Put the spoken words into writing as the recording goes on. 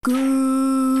Good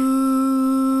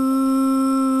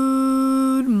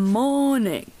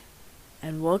morning,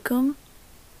 and welcome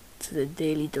to the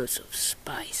Daily Dose of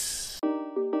Spice.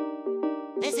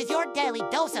 This is your Daily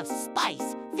Dose of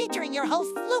Spice, featuring your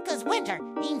hosts Lucas Winter,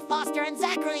 Ian Foster, and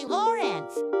Zachary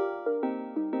Lawrence.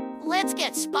 Let's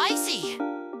get spicy.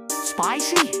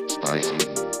 Spicy? Spicy.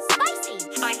 Spicy.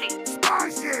 Spicy.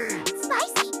 Spicy.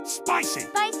 Spicy. Spicy.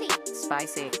 Spicy.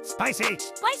 Spicy. Spicy.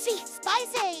 Spicy.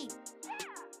 Spicy.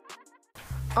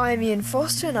 I'm Ian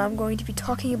Foster and I'm going to be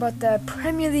talking about the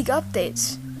Premier League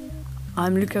updates.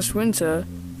 I'm Lucas Winter,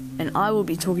 and I will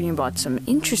be talking about some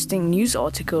interesting news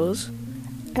articles.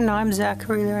 And I'm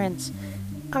Zachary Lawrence.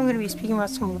 I'm going to be speaking about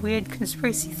some weird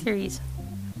conspiracy theories.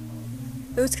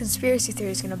 Those conspiracy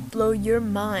theories are going to blow your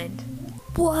mind.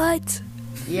 What?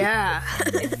 Yeah.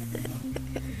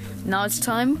 Now it's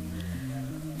time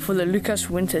for the Lucas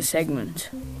Winter segment.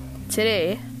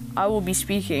 Today, I will be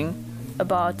speaking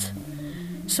about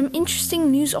some interesting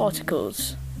news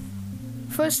articles.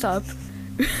 First up,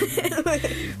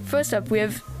 we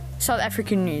have South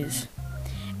African news.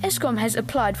 Eskom has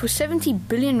applied for 70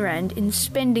 billion rand in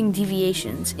spending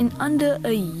deviations in under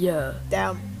a year.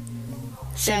 Damn.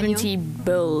 70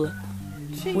 bill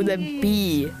with a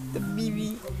B. The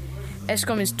BB.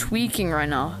 Eskom is tweaking right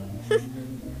now.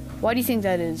 Why do you think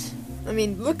that is? I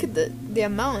mean, look at the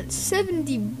amount.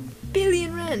 70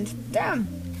 billion rand. Damn.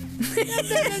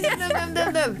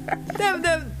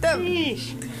 Damn.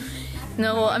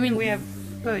 No, well, I mean, We have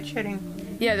load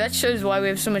shedding. yeah, that shows why we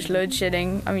have so much load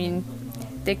shedding. I mean,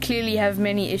 they clearly have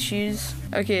many issues.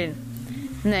 Okay,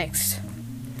 next.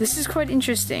 This is quite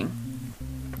interesting.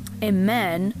 A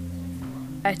man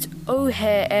at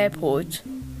O'Hare Airport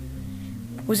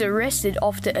was arrested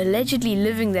after allegedly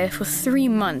living there for 3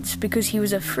 months because he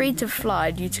was afraid to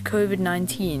fly due to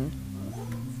COVID-19.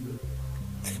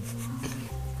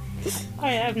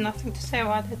 I have nothing to say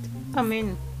about it. I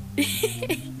mean,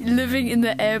 Living in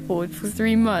the airport for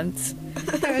 3 months.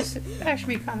 that was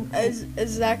actually kind of cool. As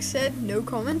Zach said, no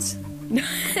comments.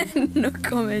 No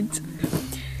comment.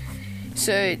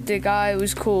 So the guy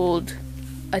was called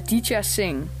Aditya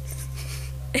Singh.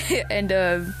 And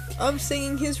I'm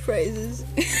singing his praises.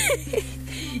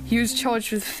 he was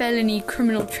charged with felony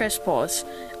criminal trespass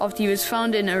after he was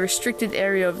found in a restricted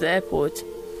area of the airport.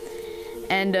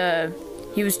 And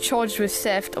he was charged with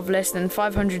theft of less than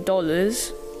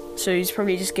 $500. So he's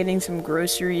probably just getting some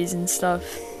groceries and stuff.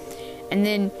 And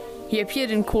then he appeared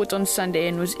in court on Sunday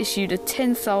and was issued a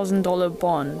 $10,000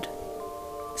 bond.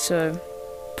 So,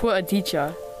 poor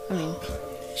Aditya. I mean,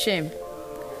 shame.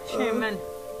 Shame, man.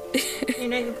 You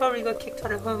know, he probably got kicked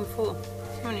out of home for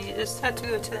money. He just had to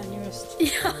go to the nearest.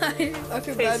 Yeah, I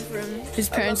feel bad for him. his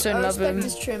parents don't love him.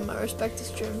 I respect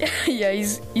his trim. Yeah,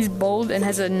 he's bald and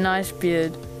has a nice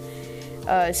beard.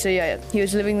 So yeah, he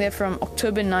was living there from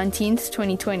October 19th,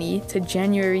 2020 to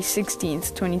January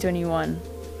 16th, 2021,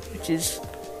 which is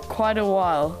quite a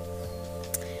while.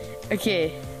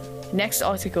 Okay, next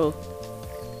article.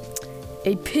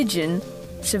 A pigeon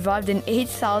survived an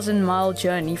 8,000-mile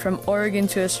journey from Oregon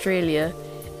to Australia,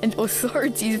 and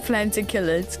authorities plan to kill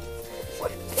it.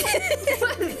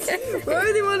 Why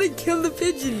would they want to kill the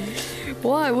pigeon?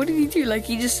 Why? What did he do? Like,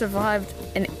 he just survived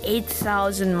an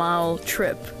 8,000-mile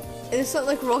trip. And it's not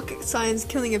like rocket science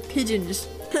killing a pigeon. Just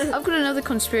I've got another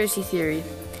conspiracy theory.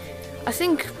 I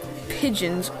think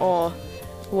pigeons are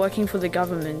working for the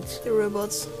government. they're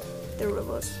robots. They're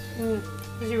robots.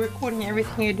 Is he recording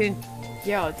everything you do?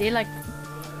 Yeah,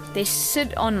 they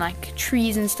sit on like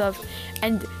trees and stuff,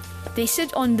 and they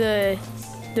sit on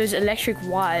those electric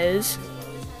wires,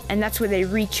 and that's where they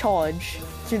recharge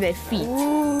through their feet.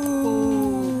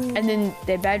 Ooh. And then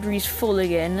their battery's full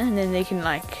again, and then they can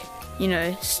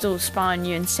still spy on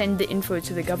you and send the info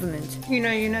to the government. You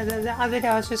know, the other day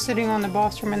I was just sitting on the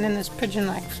bathroom and then this pigeon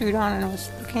flew down and was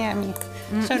looking at me.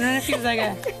 So I don't know if he was I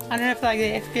don't know if the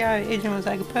FBI agent was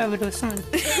a pervert or something.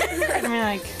 I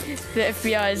mean, The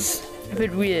FBI is a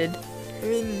bit weird. I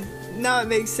mean, now it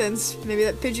makes sense. Maybe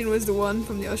that pigeon was the one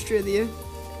from the Australia.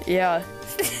 Yeah.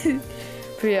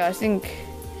 But yeah, I think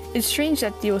it's strange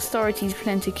that the authorities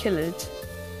plan to kill it,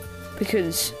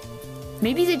 because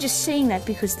maybe they're just saying that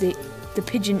because the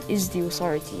pigeon is the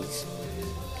authorities,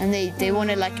 and they want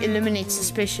to eliminate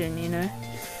suspicion, you know?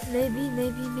 Maybe.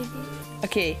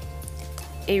 Okay.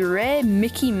 A rare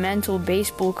Mickey Mantle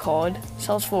baseball card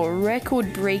sells for a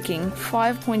record-breaking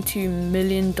 $5.2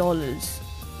 million.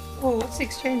 oh, what's the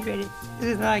exchange rate?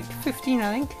 Is it 15,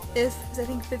 I think? It's I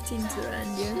think 15 to the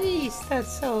rand, yeah. Jeez,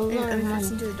 that's so low. I mean, money.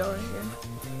 15 to the dollar, yeah.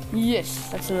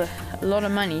 Yes, that's a lot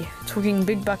of money. Talking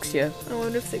big bucks here. I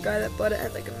wonder if the guy that bought it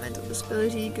had a mental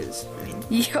disability, because, I mean,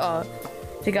 Yeah.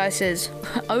 The guy says,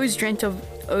 I always dreamt of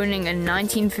owning a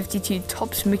 1952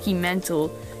 Topps Mickey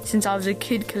mantle since I was a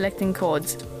kid collecting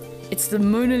cards. It's the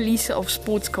Mona Lisa of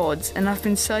sports cards, and I've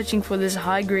been searching for this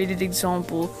high-graded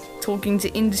example, talking to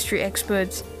industry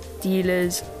experts,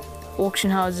 dealers,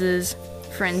 auction houses,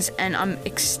 friends, and I'm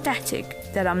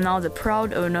ecstatic that I'm now the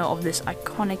proud owner of this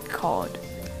iconic card.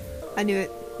 I knew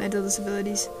it. Mental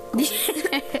disabilities.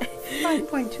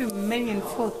 5.2 million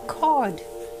for a card.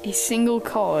 A single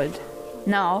card.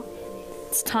 Now,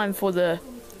 it's time for the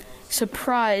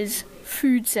surprise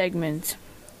food segment.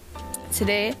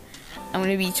 Today, I'm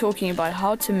going to be talking about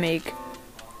how to make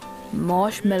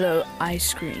marshmallow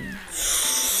ice cream.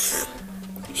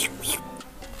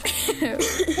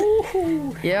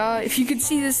 Yeah, if you could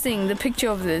see this thing, the picture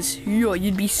of this,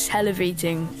 you'd be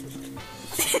salivating.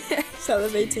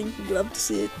 Salivating. We'd love to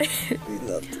see it. We'd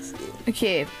love to see it.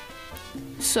 Okay,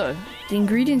 so the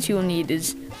ingredients you'll need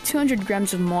is 200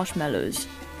 grams of marshmallows,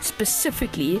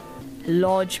 specifically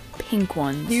large pink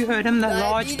ones. You heard him, the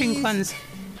large pink ones.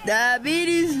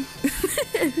 Diabetes.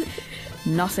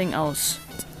 Nothing else.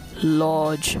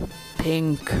 Large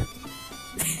pink.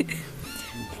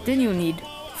 Then you'll need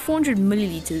 400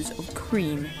 milliliters of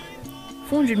cream,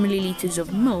 400 milliliters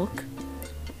of milk,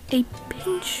 a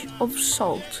pinch of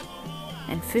salt,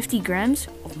 and 50 grams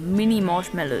of mini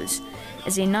marshmallows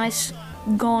as a nice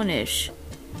garnish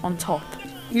on top.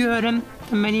 You heard him,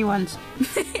 the mini ones.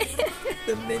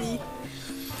 The mini.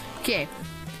 Okay,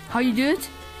 how you do it?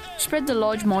 Spread the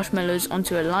large marshmallows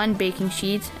onto a lined baking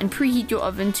sheet and preheat your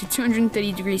oven to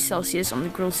 230 degrees Celsius on the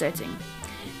grill setting.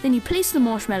 Then you place the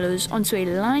marshmallows onto a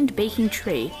lined baking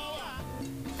tray.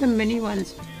 The mini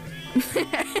ones.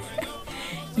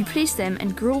 You place them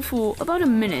and grill for about a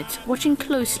minute, watching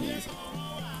closely,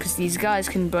 because these guys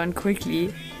can burn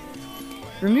quickly.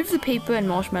 Remove the paper and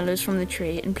marshmallows from the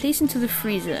tray and place into the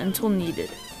freezer until needed.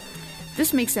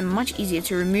 This makes them much easier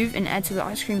to remove and add to the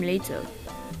ice cream later.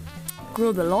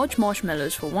 Grill the large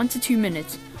marshmallows for 1 to 2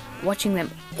 minutes, watching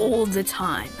them all the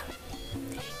time.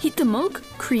 Heat the milk,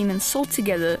 cream and salt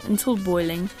together until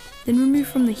boiling, then remove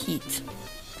from the heat.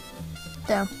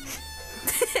 Damn.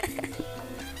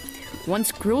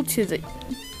 Once grilled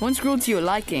to your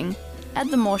liking, add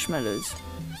the marshmallows,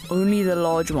 only the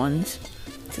large ones,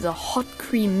 to the hot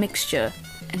cream mixture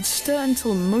and stir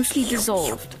until mostly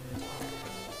dissolved.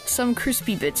 Some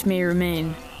crispy bits may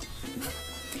remain.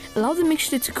 Allow the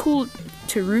mixture to cool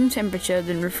to room temperature,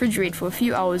 then refrigerate for a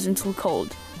few hours until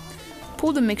cold.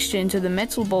 Pour the mixture into the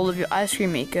metal bowl of your ice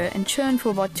cream maker and churn for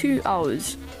about 2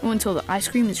 hours or until the ice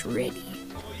cream is ready.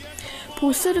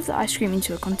 Pour a third of the ice cream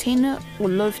into a container or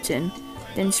loaf tin,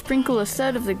 then sprinkle a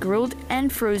third of the grilled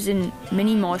and frozen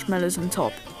mini marshmallows on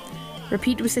top.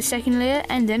 Repeat with the second layer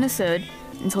and then a third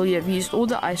until you have used all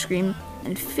the ice cream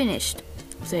and finished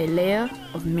with a layer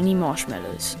of mini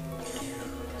marshmallows.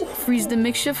 Freeze the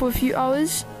mixture for a few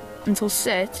hours until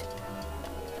set.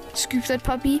 Scoop that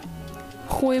puppy,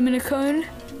 gooi him in a cone,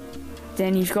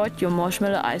 then you've got your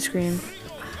marshmallow ice cream.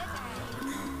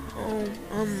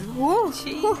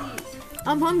 Whoa.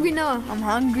 I'm hungry now. I'm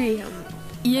hungry.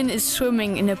 Ian is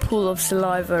swimming in a pool of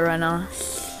saliva right now.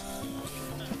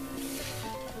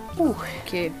 Ooh,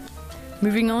 okay.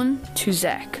 Moving on to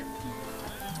Zach.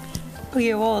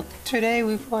 Okay, well, today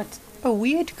we've got a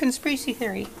weird conspiracy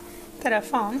theory that I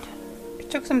found.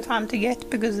 It took some time to get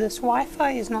because this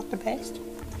Wi-Fi is not the best.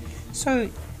 So,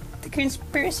 the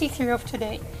conspiracy theory of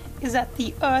today is that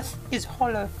the Earth is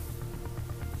hollow.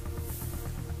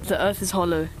 The Earth is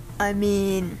hollow. I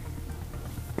mean,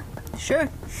 sure.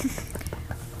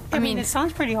 I mean, it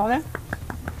sounds pretty hollow.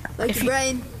 Like your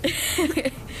brain.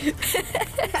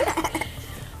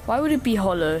 Why would it be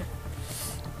hollow?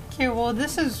 Okay, well,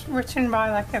 this is written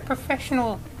by like a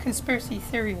professional conspiracy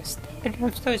theorist. I don't know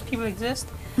if those people exist,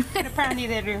 but apparently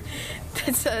they do.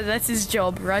 That's his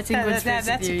job, writing conspiracy That's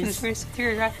a theories. conspiracy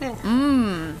theory right there.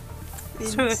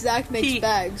 So Zach makes he-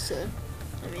 bags, so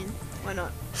I mean, why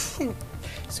not?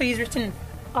 So he's written,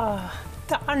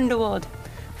 the underworld.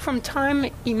 From time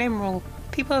immemorial,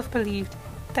 people have believed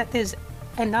that there's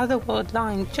another world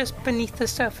lying just beneath the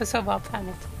surface of our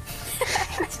planet.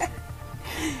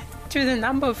 Through the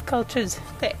number of cultures,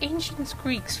 the ancient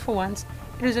Greeks, for once,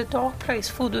 it was a dark place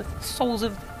filled with souls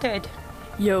of the dead.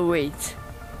 Yo, wait.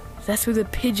 That's where the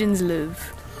pigeons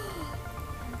live.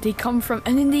 They come from,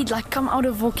 and then they come out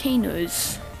of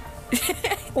volcanoes.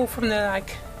 Or from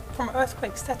from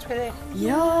earthquakes, that's where they...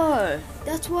 Yeah,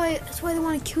 That's why they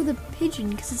want to kill the pigeon,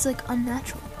 because it's like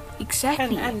unnatural.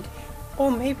 exactly. And Or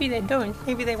maybe they don't.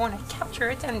 Maybe they want to capture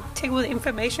it and take all the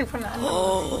information from that.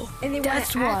 And they want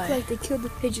That's to why. act like they killed the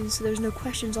pigeons so there's no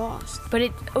questions asked.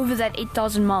 But over that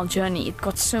 8,000-mile journey, it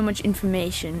got so much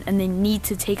information, and they need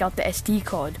to take out the SD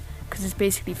card because it's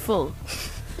basically full.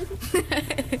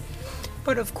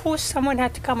 But of course, someone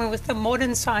had to come in with the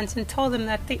modern science and tell them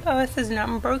that the Earth is an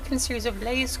unbroken series of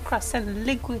layers, crust, and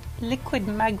liquid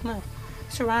magma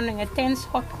surrounding a dense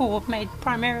hot core made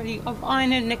primarily of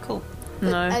iron and nickel.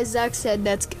 No, As Zach said,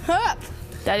 that's cap.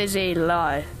 that is a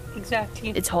lie. Exactly.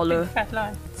 It's hollow. Big fat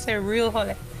lie. It's a real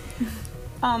hollow.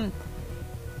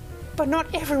 But not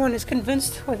everyone is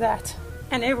convinced with that,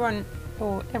 and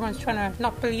everyone's trying to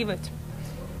not believe it.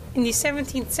 In the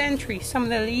 17th century, some of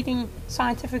the leading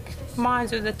scientific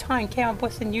minds of the time came up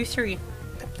with a new theory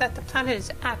that the planet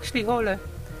is actually hollow.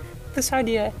 This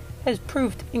idea has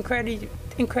proved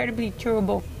incredibly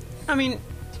durable. I mean,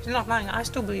 she's not lying. I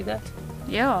still believe that.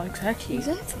 Yeah, exactly.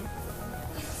 Exactly.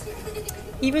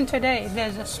 Even today,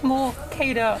 there's a small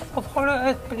cadre of Hollow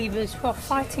Earth believers who are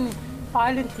fighting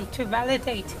violently to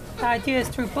validate the ideas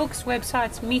through books,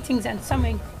 websites, meetings, and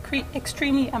some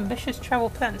extremely ambitious travel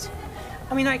plans.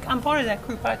 I mean, like, I'm part of that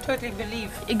group. I totally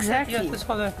believe Exactly. that the Earth is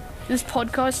hollow. This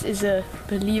podcast is a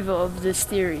believer of this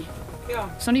theory. Yeah,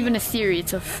 It's not even a theory,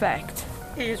 it's a fact.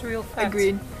 it is real fact.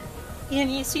 Agreed.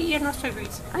 Ian also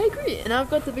agrees. I agree, and I've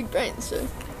got the big brain, so.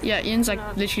 Yeah, Ian's like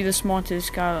No. literally the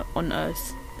smartest guy on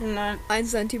Earth. No.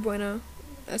 Einstein 2.0.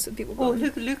 That's what people call Well,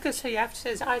 him. Lucas, you have to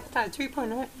say Einstein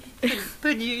 3.0.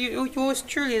 But yours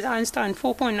truly is Einstein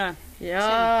 4.0.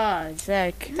 Yeah,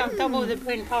 Zach. Double the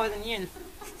brain power than Ian.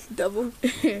 Double.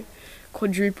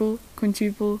 Quadruple,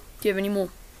 quintuple. Do you have any more?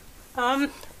 I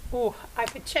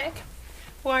could check.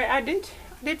 Well, I did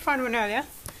find one earlier.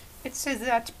 It says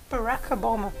that Barack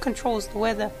Obama controls the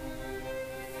weather.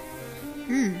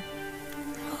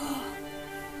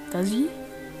 Does he?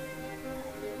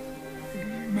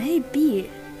 Maybe.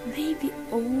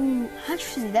 Oh,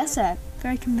 actually, that's a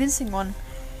very convincing one.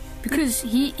 Because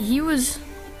he was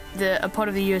a part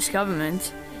of the US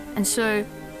government, and so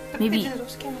But maybe. pigeons are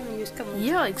scamming the US government.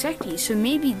 Yeah, exactly. So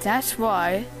maybe that's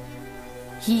why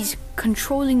he's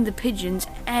controlling the pigeons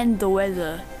and the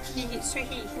weather. He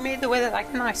made the weather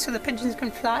like nice so the pigeons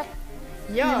can fly.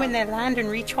 And then when they land and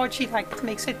recharge, he like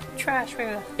makes it trash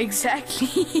weather.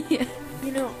 Exactly.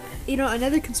 You know,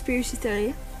 another conspiracy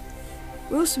theory.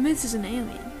 Will Smith is an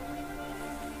alien.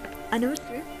 I know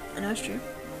it's true.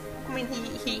 I mean,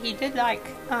 he did like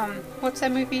what's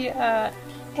that movie?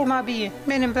 MIB,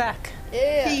 Men in Black.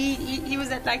 Yeah. He was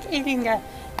that like alien guy.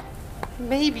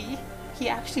 Maybe he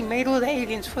actually made all the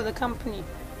aliens for the company,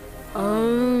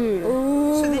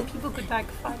 Oh. so then people could like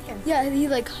fight him. Yeah, he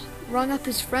like rung up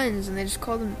his friends and they just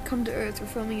called him, come to Earth, we're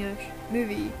filming a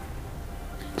movie.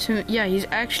 So yeah, he's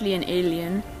actually an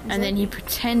alien, and then he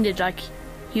pretended like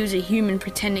he was a human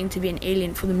pretending to be an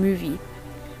alien for the movie,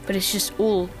 but it's just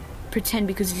all pretend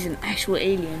because he's an actual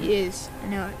alien. He is. I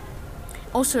know it.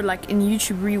 Also, like in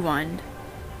YouTube Rewind,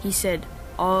 he said,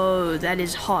 "Oh, that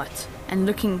is hot," and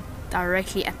looking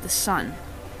directly at the sun.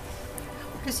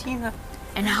 What does he know?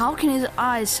 And how can his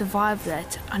eyes survive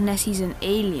that unless he's an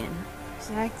alien?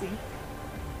 Exactly.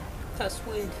 That's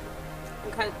weird.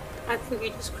 Okay, I think we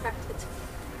just cracked it.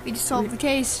 We just solved the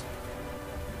case.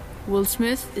 Will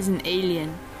Smith is an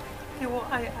alien. Okay, well,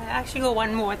 I actually got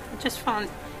one more. I just found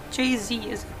Jay-Z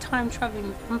is a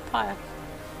time-traveling vampire.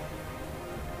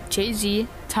 Jay-Z,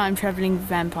 time-traveling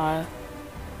vampire.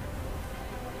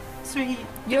 So he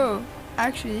Yo,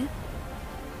 actually.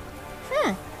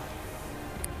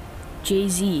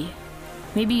 Jay-Z.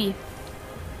 Maybe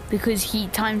because he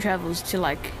time travels to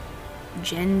like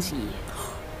Gen Z.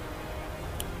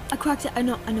 I cracked it. I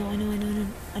know.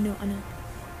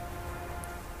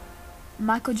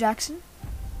 Michael Jackson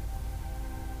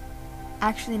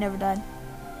actually never died.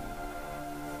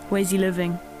 Where's he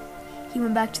living? He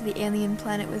went back to the alien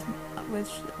planet with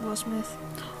Will Smith.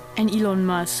 And Elon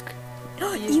Musk.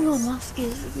 Elon Musk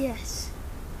is, yes.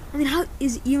 I mean, how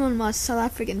is Elon Musk South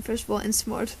African, first of all, and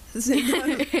smart?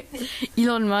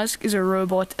 Elon Musk is a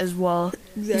robot as well.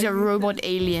 He's a Exactly. robot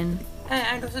alien.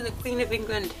 and also the Queen of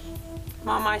England,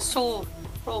 my sole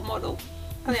role model.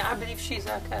 I mean, I believe she's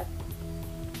like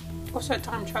also a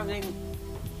time-traveling.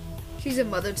 She's a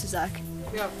mother to Zach.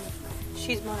 Yeah,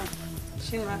 she's my.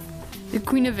 The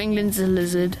Queen of England's a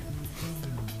lizard.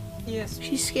 Yes.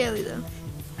 She's scaly, though.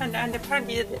 And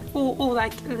apparently all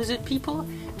like lizard people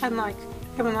and like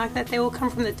everyone like that, they all come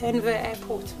from the Denver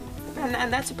airport.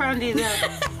 And that's apparently the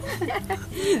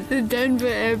The Denver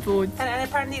airport. and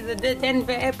apparently the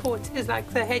Denver airport is like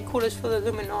the headquarters for the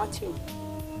Illuminati.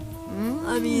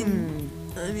 I mean,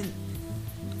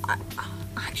 I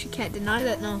actually can't deny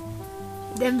that now.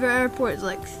 Denver Airport is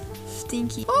like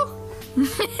stinky.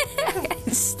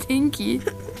 Stinky.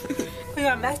 We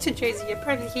got back to Jay-Z.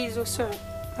 Apparently he's also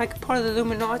like part of the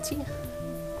Illuminati.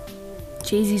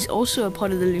 Jay-Z's also a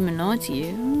part of the Illuminati.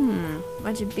 A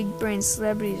bunch of big brain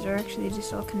celebrities are actually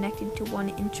just all connected to one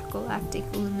intergalactic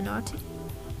Illuminati.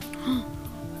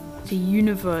 The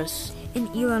universe. And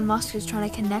Elon Musk is trying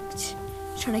to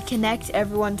connect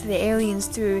everyone to the aliens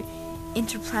through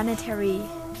interplanetary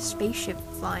spaceship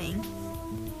flying.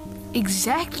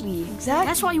 Exactly.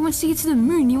 That's why he wants to get to the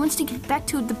moon. He wants to get back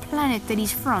to the planet that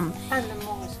he's from. And the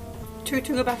Mars. To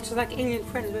go back to like alien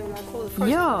friends with like all the first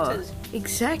Yeah, characters.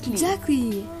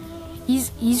 exactly.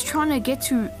 He's trying to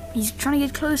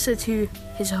get closer to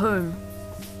his home.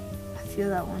 I feel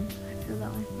that one.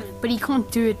 But he can't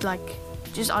do it like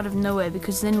just out of nowhere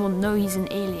because then we'll know he's an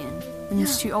alien. And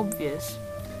it's too obvious.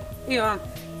 Yeah.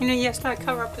 You know, he has to like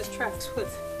cover up his tracks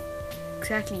with.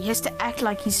 Exactly. He has to act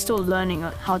like he's still learning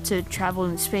how to travel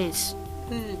in space.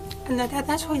 And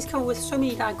that's why he's come up with so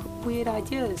many like weird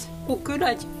ideas. Or good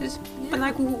ideas. But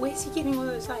like where's he getting all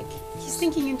those like he's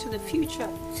thinking into the future.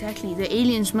 Exactly. The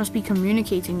aliens must be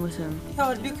communicating with him.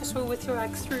 Oh, Lucas, we're with you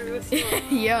like through with your,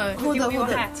 Yeah. with Hold your, up, your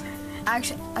hold up. hat.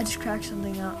 Actually, I just cracked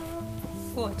something out.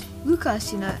 What?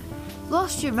 Lucas, you know,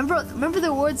 last year, remember the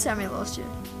award ceremony last year?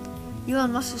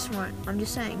 Elon Musk is smart. I'm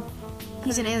just saying,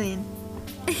 he's an alien.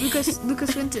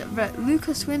 Lucas Winter, right?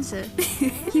 Lucas Winter.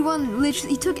 He won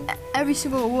literally. He took every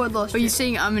single award last Are year. you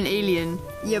saying I'm an alien?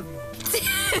 Yep.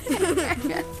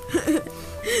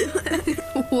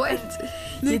 What?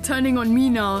 You're turning on me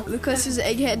now. Lucas is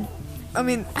egghead. I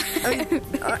mean,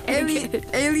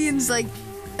 aliens like,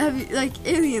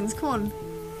 aliens? Come on.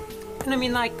 And I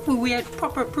mean, like, we had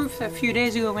proper proof a few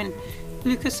days ago when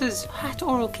Lucas's hat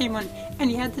oral came on, and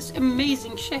he had this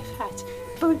amazing chef hat.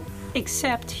 But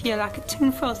except he had like a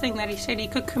tinfoil thing that he said he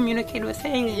could communicate with the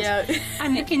aliens. Yeah.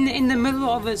 And in the middle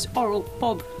of his oral,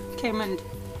 Bob came and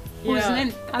was Yeah.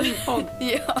 then I mean Bob.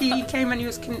 Yeah. He came and he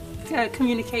was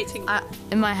communicating.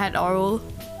 In my hat oral,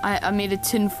 I made a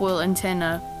tinfoil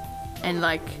antenna, and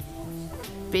like,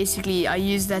 basically I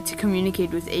used that to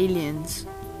communicate with aliens,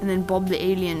 and then Bob the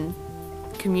alien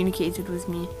communicated with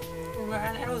me.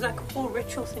 And it was like a whole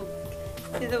ritual thing.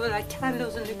 There were like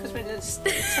candles and Lucas went to the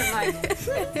sticks and like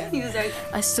he was like,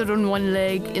 I stood on one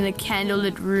leg in a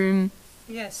candlelit room.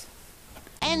 yes.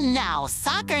 And now,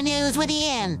 soccer news with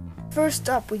Ian. First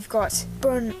up, we've got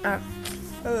Burn.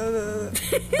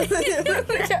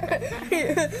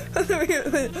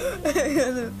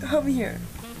 Help me here.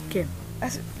 Okay.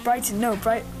 Brighton. No,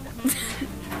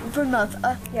 Bournemouth.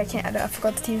 Yeah, I can't. I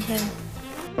forgot the team's name.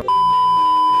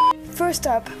 First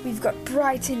up, we've got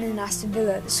Brighton and Aston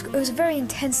Villa. It was a very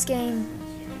intense game.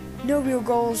 No real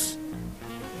goals.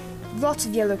 Lots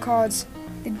of yellow cards.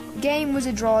 The game was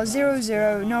a draw,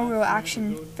 0-0. No real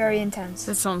action. Very intense.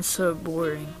 That sounds so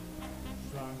boring.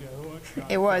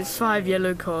 It was 5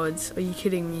 yellow cards. Are you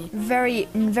kidding me? very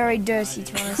dirty,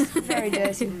 to be honest. Very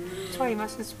dirty. That's why you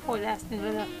mustn't support Aston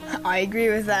Villa. I agree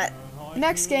with that.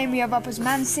 Next game we have up is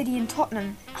Man City and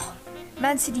Tottenham.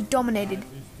 Man City dominated.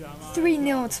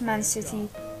 3-0 to Man City.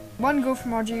 1 goal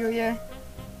from Algeria.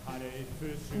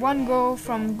 1 goal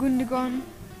from Gundogan.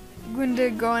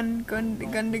 Gundogan.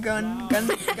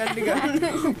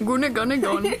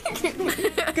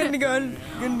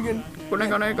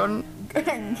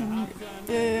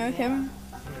 Yeah, him.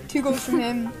 2 goals from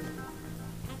him.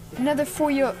 Another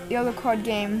 4 yellow card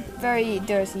game. Very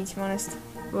dirty, to be honest.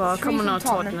 Well, 3 come on from now,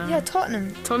 Tottenham. Yeah,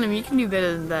 Tottenham. Tottenham, you can do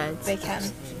better than that. They can.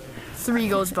 3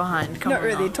 goals behind. Come Not on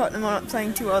really. now. Tottenham are not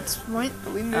playing too well at this point,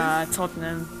 but we move.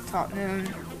 Tottenham. Tottenham.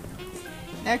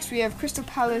 Next we have Crystal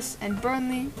Palace and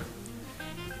Burnley.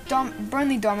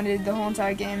 Burnley dominated the whole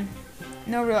entire game.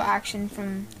 No real action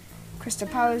from Crystal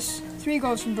Palace. 3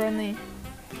 goals from Burnley.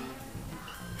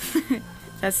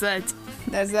 That's that.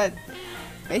 That's that.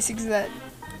 Basics of that.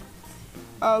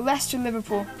 Leicester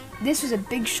Liverpool. This was a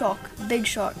big shock. Big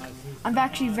shock. I'm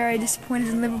actually very disappointed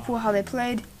in Liverpool how they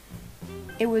played.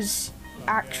 It was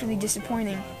actually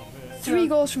disappointing. 3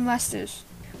 goals from Leicester's.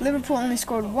 Liverpool only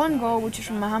scored 1 goal, which was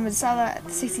from Mohamed Salah at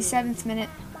the 67th minute.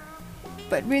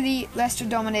 But really, Leicester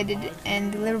dominated,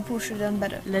 and Liverpool should have done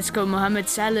better. Let's go, Mohamed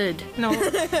Salad. No.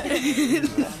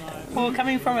 Well,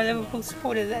 coming from a Liverpool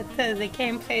supporter, that the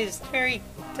gameplay is very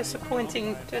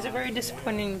disappointing. There's a very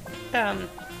disappointing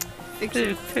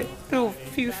little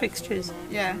few fixtures.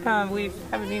 Yeah, We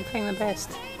haven't been playing the best.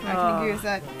 I can agree with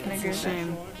that. It's a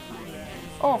shame.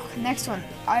 Oh, next one.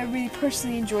 I really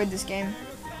personally enjoyed this game.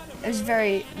 It was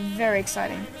very, very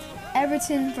exciting.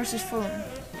 Everton versus Fulham.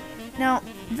 Now,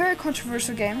 very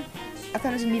controversial game. I thought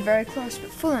it was going to be very close, but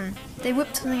Fulham, they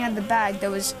whipped something out of the bag that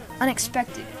was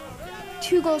unexpected.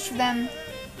 2 goals for them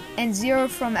and 0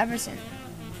 from Everton.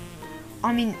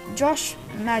 I mean, Josh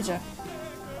Maja.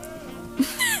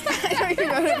 I don't even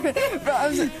know what it, bro, I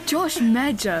was like, Josh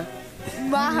Maja.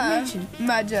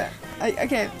 Maja.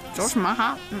 Okay, Josh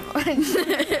Maha.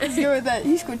 let's go with that.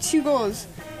 He scored 2 goals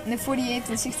in the 48th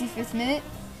and 65th minute.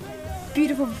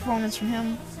 Beautiful performance from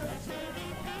him.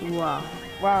 Wow.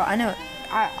 Wow, I know.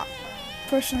 I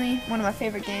personally, one of my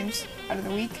favorite games out of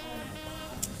the week.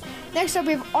 Next up,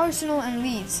 we have Arsenal and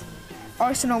Leeds.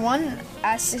 Arsenal won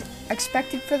as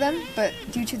expected for them, but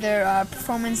due to their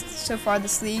performance so far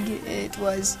this league, it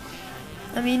was,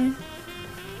 I mean,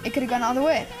 it could have gone either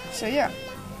way. So yeah.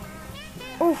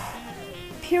 Oh,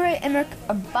 Pierre-Emerick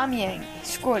Aubameyang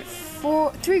scored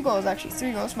 3 goals,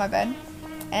 my bad,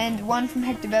 and 1 from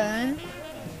Hector Bellerin,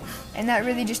 and that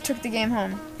really just took the game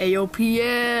home. Hey, yo,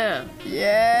 Pierre.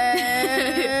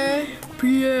 Yeah.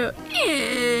 Pierre.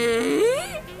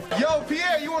 Yo,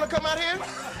 Pierre, you want to come out here?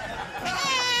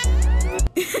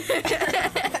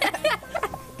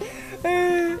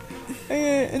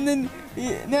 And then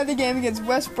another game against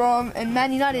West Brom and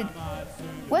Man United.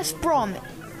 West Brom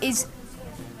is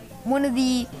one of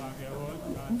the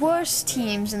worst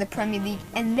teams in the Premier League,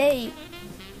 and they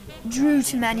drew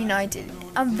to Man United.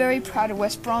 I'm very proud of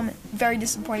West Brom, very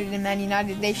disappointed in Man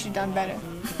United. They should have done better.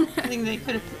 I think they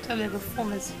could have picked up their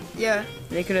performance. Yeah,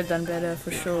 They could have done better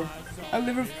for sure. a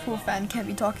Liverpool fan can't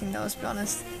be talking though, let's be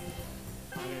honest.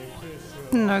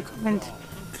 No comment.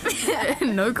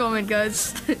 No comment,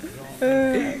 guys.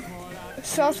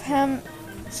 Southampton,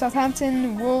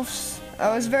 Wolves. It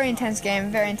was a very intense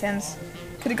game, very intense.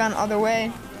 Could have gone other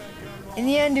way. In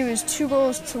the end, it was 2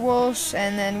 goals to Wolves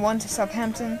and then 1 to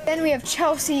Southampton. Then we have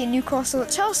Chelsea and Newcastle.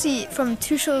 Chelsea, from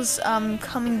Tuchel's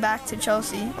coming back to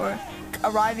Chelsea, or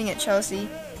arriving at Chelsea,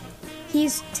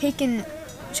 he's taken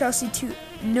Chelsea to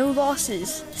no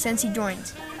losses since he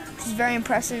joined, which is very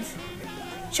impressive.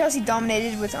 Chelsea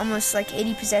dominated with almost like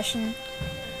 80 possession.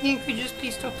 Yeah, could you just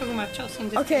please stop talking about Chelsea?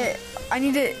 And Okay, I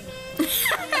need to...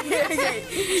 okay,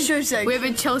 sure, sec. We have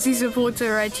a Chelsea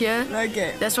supporter right here.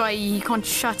 Okay. That's why he can't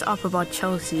shut up about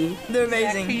Chelsea. They're amazing.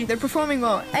 Exactly. They're performing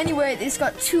well. Anyway, it's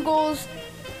got 2 goals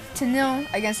to 0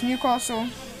 against Newcastle.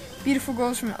 Beautiful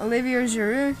goals from Olivier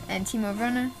Giroud and Timo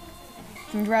Werner.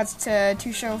 Congrats to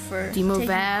Tuchel for Timo taking...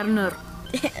 Werner.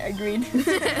 Agreed.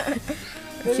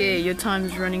 Okay, your time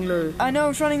is running low. I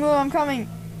know, it's running low, I'm coming.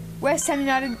 West Ham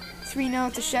United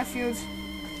 3-0 to Sheffield.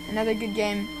 Another good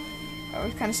game. I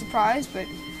was kind of surprised, but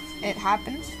it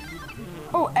happens.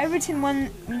 Oh, Everton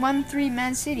won 1-3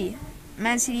 Man City.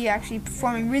 Man City actually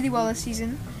performing really well this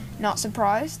season. Not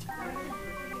surprised.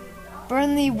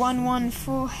 Burnley 1-1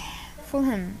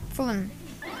 Fulham.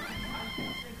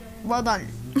 Well done.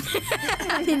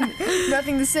 I mean,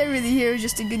 nothing to say really here,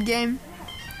 just a good game.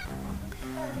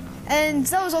 And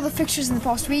that was all the fixtures in the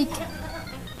past week.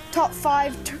 Top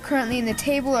 5 currently in the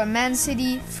table are Man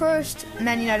City first,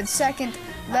 Man United second,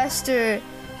 Leicester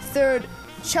third,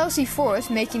 Chelsea fourth,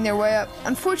 making their way up.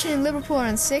 Unfortunately, Liverpool are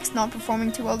in 6th, not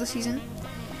performing too well this season,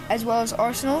 as well as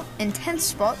Arsenal in 10th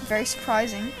spot, very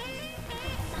surprising.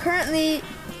 Currently,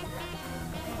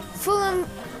 Fulham,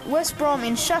 West Brom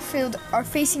and Sheffield are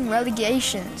facing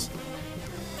relegations.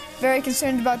 Very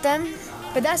concerned about them,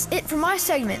 but that's it for my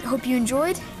segment. Hope you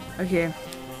enjoyed. Okay,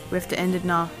 we have to end it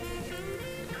now.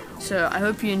 So I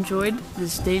hope you enjoyed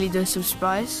this daily dose of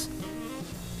spice.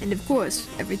 And of course,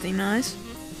 everything nice.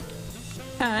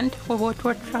 And what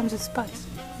rhymes with spice?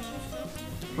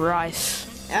 Rice.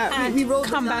 And we rolled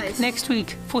come the back dice. next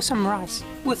week for some rice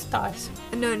with dice.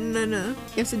 No. You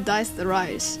have to dice the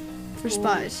rice for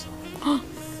spice.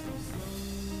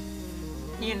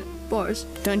 You know. Bars.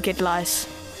 Don't get lice.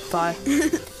 Bye.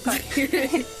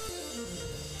 Bye.